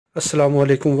Assalamu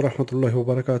alaikum wa rahmatullahi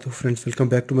wa barakatuh. Friends, welcome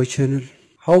back to my channel.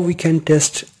 How we can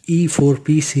test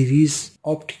E4P series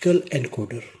optical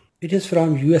encoder. It is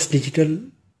from US Digital.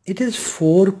 It is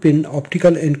 4-pin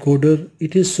optical encoder.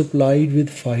 It is supplied with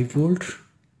 5 volt.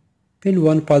 Pin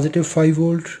 1 positive 5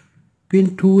 volt.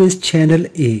 Pin 2 is channel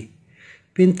A.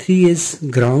 Pin 3 is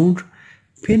ground.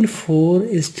 Pin 4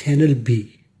 is channel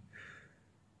B.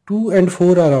 2 and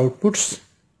 4 are outputs.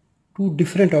 Two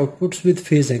different outputs with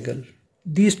phase angle.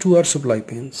 These two are supply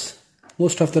pins.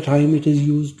 Most of the time it is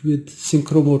used with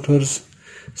synchro motors,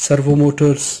 servo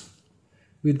motors,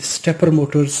 with stepper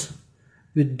motors,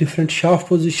 with different shaft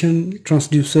position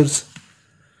transducers.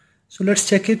 So let's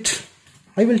check it.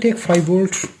 I will take 5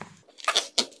 volt.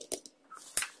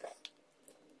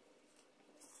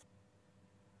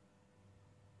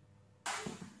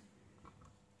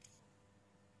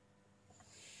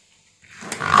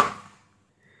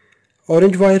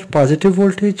 Orange wire positive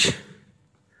voltage,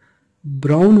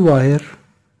 brown wire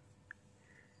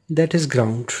that is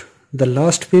ground, the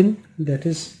last pin that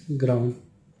is ground,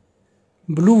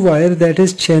 blue wire that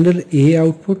is channel A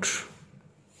output,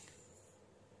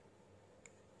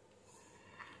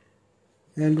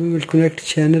 and we will connect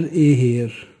channel A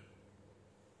here,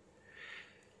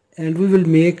 and we will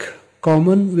make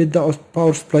common with the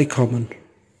power supply common.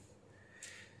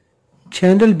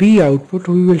 Channel B output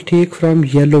we will take from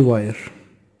yellow wire,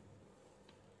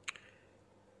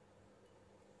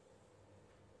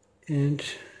 and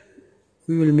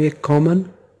we will make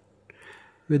common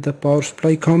with the power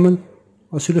supply common,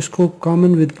 oscilloscope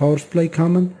common with power supply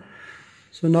common.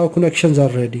 So now connections are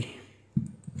ready.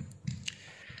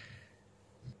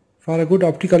 For a good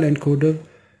optical encoder,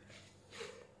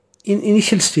 in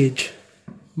initial stage,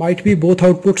 might be both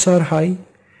outputs are high,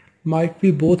 might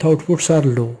be both outputs are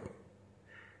low.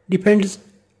 Depends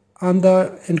on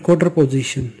the encoder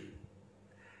position.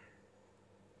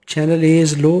 Channel A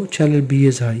is low, channel B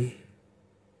is high.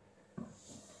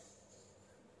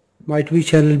 Might be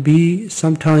channel B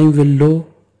sometime will low,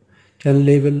 channel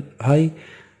A will high.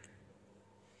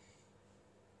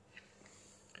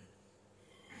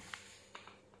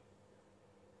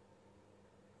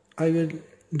 I will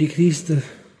decrease the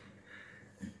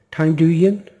time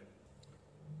division.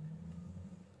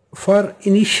 For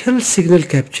initial signal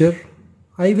capture,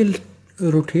 I will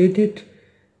rotate it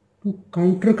to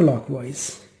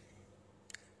counterclockwise,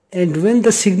 and when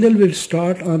the signal will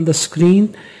start on the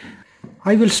screen,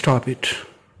 I will stop it.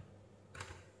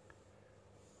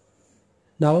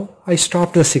 Now I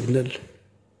stop the signal.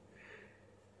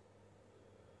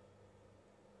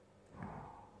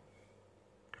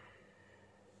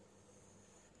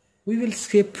 We will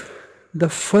skip the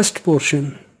first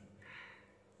portion.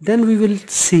 Then we will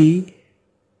see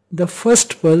the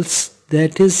first pulse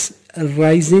that is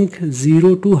rising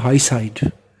 0 to high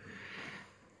side.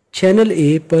 Channel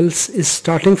A pulse is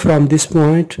starting from this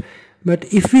point,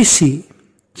 but if we see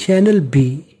channel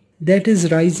B that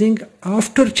is rising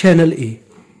after channel A.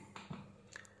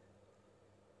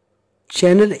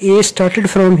 Channel A started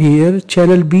from here,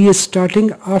 channel B is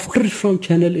starting after from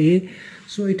channel A,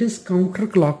 so it is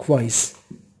counterclockwise.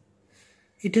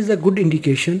 It is a good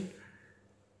indication.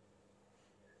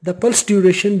 The pulse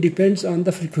duration depends on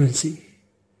the frequency,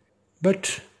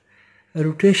 but a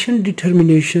rotation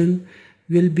determination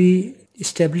will be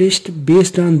established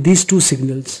based on these two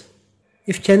signals.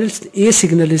 If channel A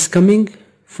signal is coming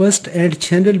first and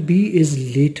channel B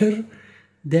is later,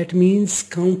 that means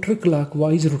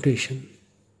counterclockwise rotation.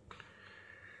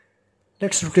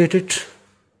 Let's rotate it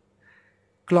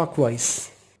clockwise.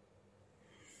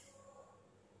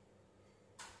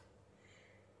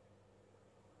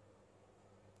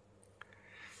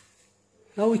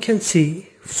 Now we can see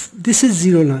this is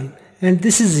 0 line and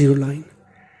this is 0 line.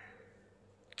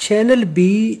 Channel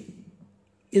B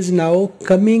is now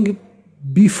coming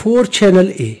before channel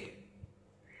A.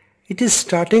 It is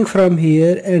starting from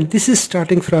here and this is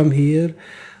starting from here.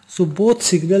 So both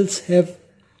signals have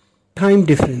time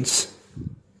difference.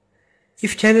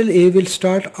 If channel A will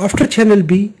start after channel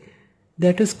B,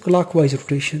 that is clockwise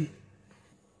rotation.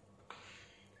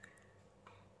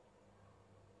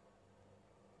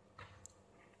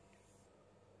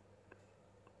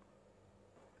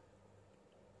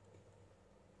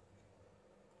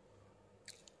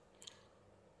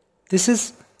 This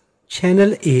is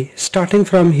channel A starting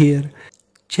from here.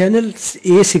 Channel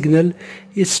A signal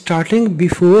is starting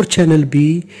before channel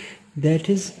B, that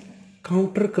is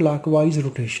counterclockwise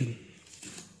rotation.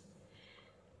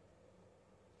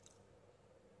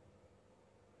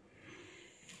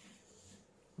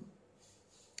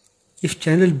 If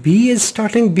channel B is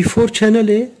starting before channel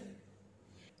A,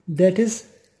 that is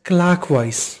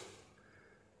clockwise.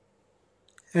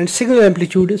 and signal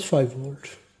amplitude is 5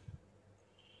 volt.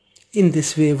 In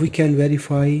this way we can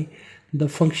verify the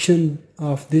function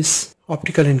of this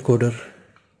optical encoder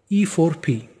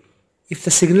E4P. If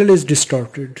the signal is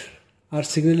distorted or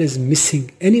signal is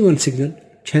missing any one signal,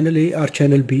 channel A or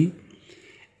channel B,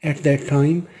 at that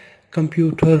time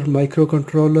computer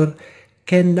microcontroller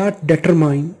cannot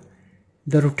determine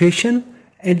the rotation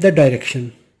and the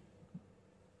direction.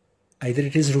 Either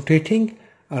it is rotating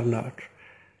or not.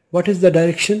 What is the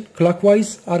direction?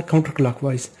 Clockwise or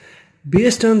counterclockwise?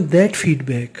 Based on that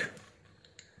feedback,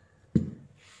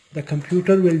 the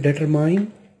computer will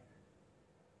determine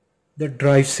the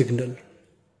drive signal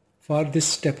for this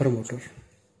stepper motor.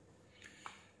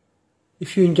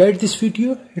 If you enjoyed this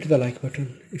video, hit the like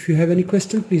button. If you have any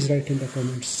question, please write in the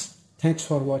comments. Thanks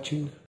for watching.